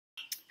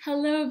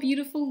Hello,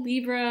 beautiful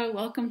Libra.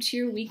 Welcome to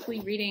your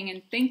weekly reading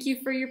and thank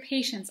you for your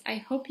patience. I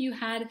hope you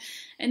had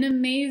an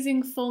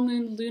amazing full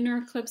moon lunar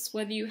eclipse,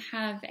 whether you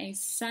have a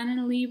sun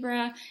in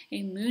Libra,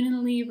 a moon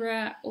in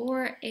Libra,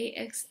 or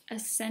a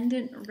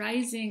ascendant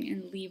rising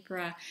in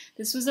Libra.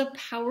 This was a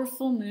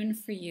powerful moon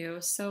for you.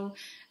 So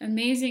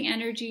amazing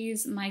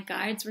energies. My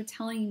guides were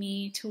telling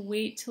me to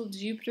wait till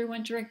Jupiter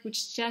went direct,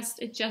 which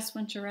it just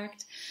went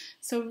direct.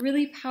 So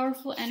really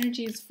powerful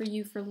energies for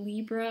you for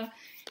Libra.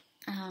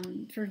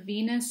 For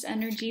Venus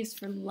energies,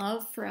 for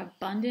love, for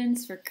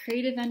abundance, for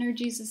creative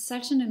energies is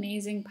such an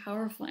amazing,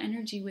 powerful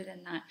energy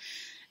within that.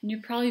 And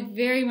you're probably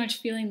very much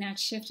feeling that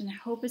shift, and I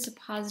hope it's a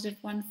positive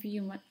one for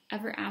you in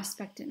whatever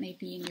aspect it may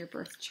be in your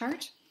birth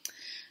chart.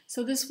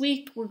 So this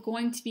week we're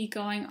going to be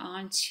going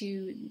on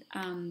to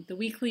the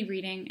weekly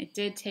reading. It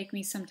did take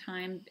me some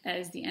time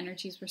as the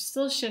energies were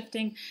still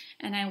shifting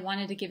and I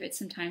wanted to give it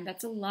some time.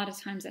 That's a lot of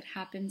times that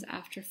happens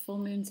after full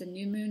moons and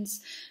new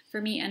moons.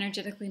 For me,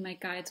 energetically, my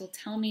guides will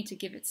tell me to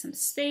give it some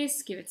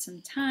space, give it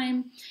some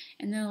time,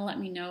 and then they'll let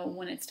me know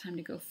when it's time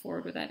to go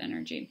forward with that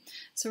energy.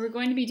 So we're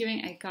going to be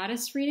doing a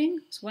goddess reading.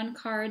 It's one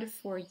card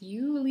for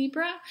you,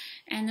 Libra,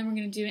 and then we're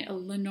going to do a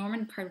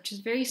Lenormand card, which is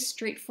a very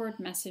straightforward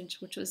message,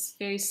 which was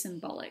very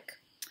symbolic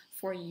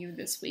for you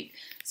this week.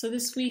 So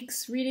this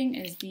week's reading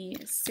is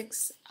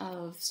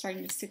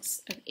starting the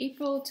 6th of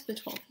April to the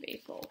 12th of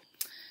April.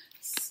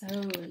 So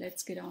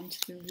let's get on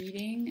to the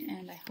reading,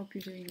 and I hope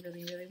you're doing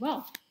really, really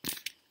well.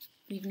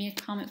 Leave me a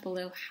comment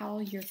below how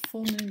your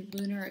full moon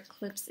lunar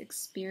eclipse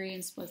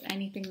experience was.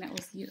 Anything that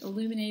was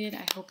illuminated,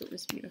 I hope it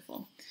was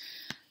beautiful.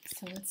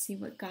 So let's see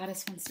what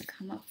goddess wants to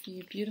come up for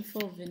you.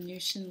 Beautiful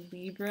Venusian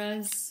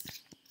Libras.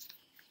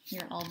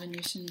 You're all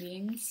Venusian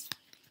beings,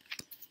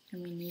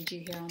 and we need you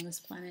here on this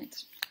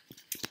planet.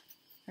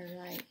 All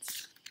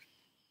right.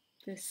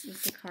 This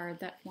is the card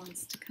that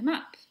wants to come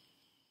up.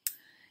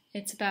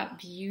 It's about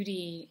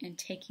beauty and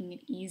taking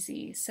it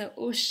easy. So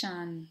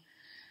ocean,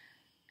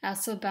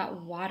 also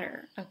about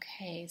water.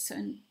 Okay, so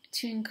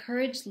to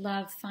encourage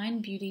love,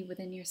 find beauty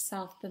within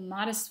yourself, the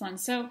modest one.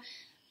 So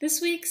this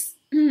week's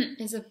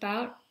is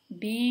about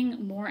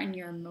being more in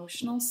your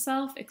emotional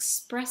self,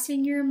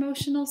 expressing your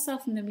emotional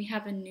self, and then we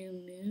have a new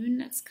moon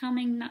that's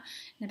coming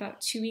in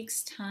about 2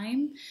 weeks'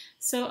 time.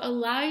 So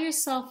allow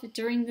yourself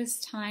during this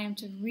time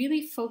to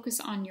really focus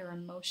on your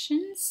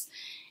emotions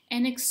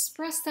and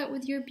express that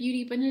with your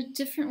beauty, but in a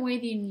different way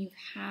than you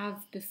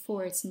have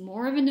before. It's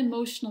more of an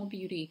emotional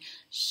beauty.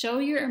 Show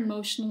your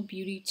emotional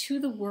beauty to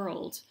the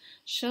world.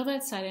 Show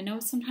that side. I know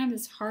sometimes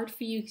it's hard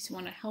for you because you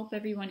want to help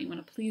everyone, you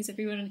want to please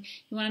everyone,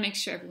 you want to make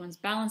sure everyone's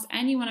balanced,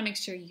 and you want to make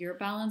sure you're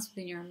balanced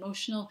within your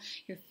emotional,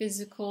 your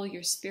physical,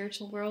 your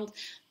spiritual world.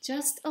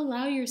 Just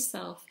allow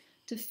yourself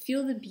to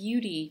feel the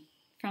beauty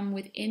from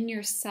within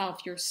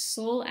yourself, your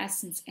soul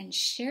essence, and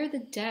share the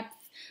depth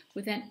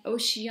with that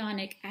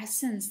oceanic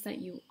essence that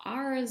you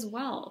are as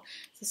well.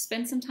 So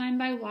spend some time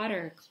by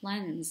water,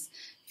 cleanse,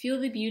 feel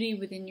the beauty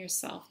within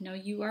yourself. Know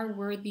you are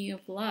worthy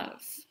of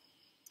love.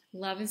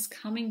 Love is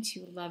coming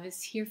to you. Love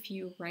is here for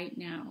you right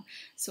now.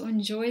 So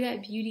enjoy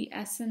that beauty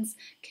essence.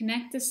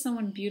 Connect to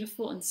someone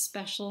beautiful and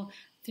special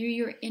through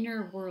your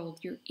inner world,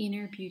 your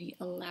inner beauty.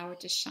 Allow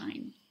it to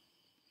shine.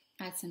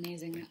 That's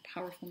amazing, that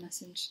powerful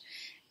message.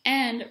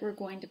 And we're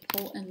going to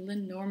pull a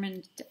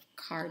Lenormand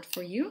card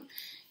for you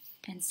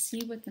and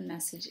see what the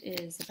message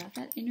is about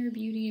that inner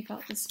beauty,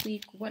 about this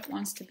week, what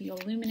wants to be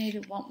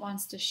illuminated, what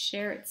wants to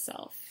share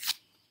itself.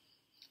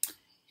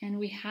 And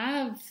we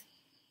have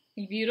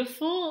a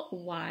beautiful,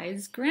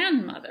 wise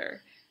grandmother.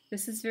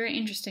 This is very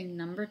interesting.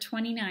 Number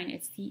 29,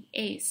 it's the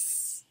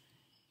Ace.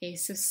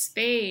 Ace of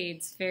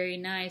Spades, very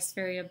nice,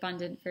 very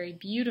abundant, very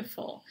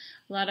beautiful.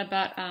 A lot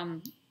about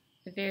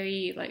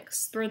very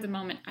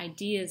spur-of-the-moment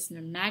ideas, and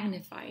they're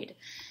magnified.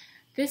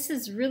 This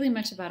is really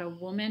much about a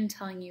woman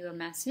telling you a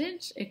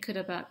message. It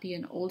could be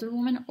an older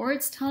woman, or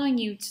it's telling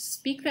you to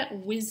speak that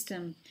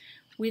wisdom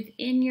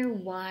within your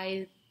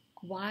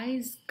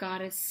wise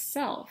goddess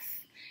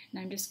self.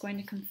 And I'm just going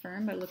to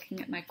confirm by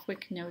looking at my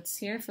quick notes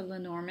here for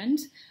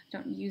Lenormand. I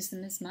don't use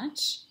them as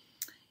much.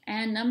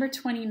 And number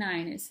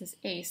 29, it says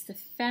Ace, the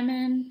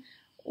feminine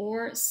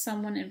or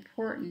someone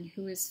important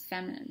who is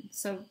feminine.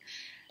 So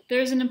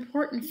there's an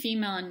important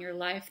female in your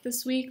life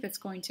this week that's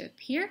going to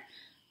appear.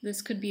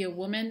 This could be a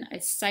woman,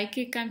 a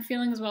psychic I'm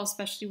feeling as well,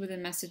 especially with the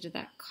message of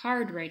that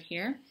card right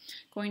here.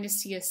 Going to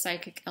see a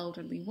psychic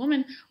elderly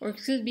woman, or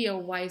it could be a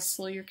wise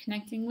soul you're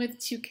connecting with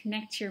to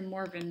connect to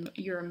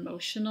your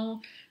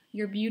emotional,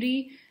 your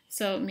beauty.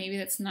 So maybe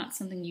that's not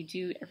something you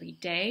do every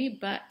day,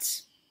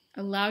 but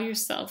allow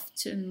yourself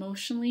to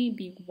emotionally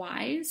be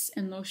wise,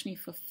 emotionally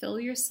fulfill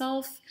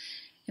yourself,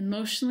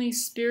 emotionally,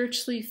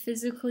 spiritually,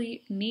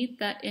 physically meet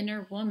that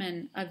inner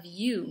woman of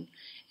you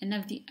and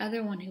of the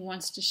other one who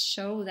wants to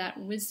show that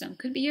wisdom.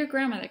 Could be your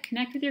grandmother.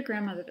 Connect with your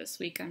grandmother this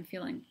week, I'm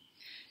feeling.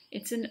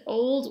 It's an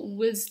old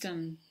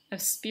wisdom of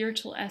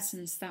spiritual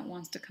essence that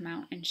wants to come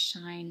out and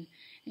shine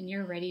and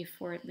you're ready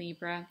for it,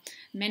 Libra.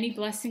 Many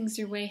blessings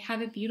your way.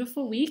 Have a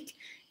beautiful week.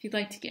 If you'd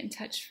like to get in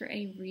touch for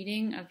a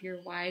reading of your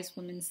wise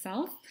woman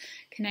self,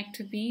 connect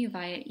with me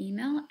via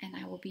email, and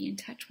I will be in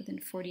touch within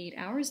 48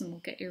 hours, and we'll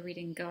get your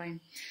reading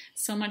going.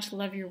 So much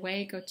love your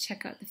way. Go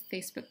check out the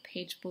Facebook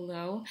page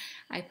below.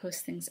 I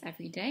post things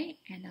every day,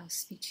 and I'll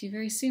speak to you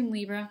very soon,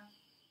 Libra.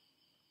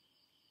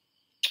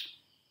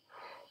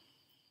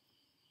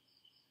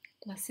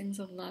 Blessings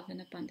of love and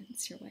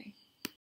abundance your way.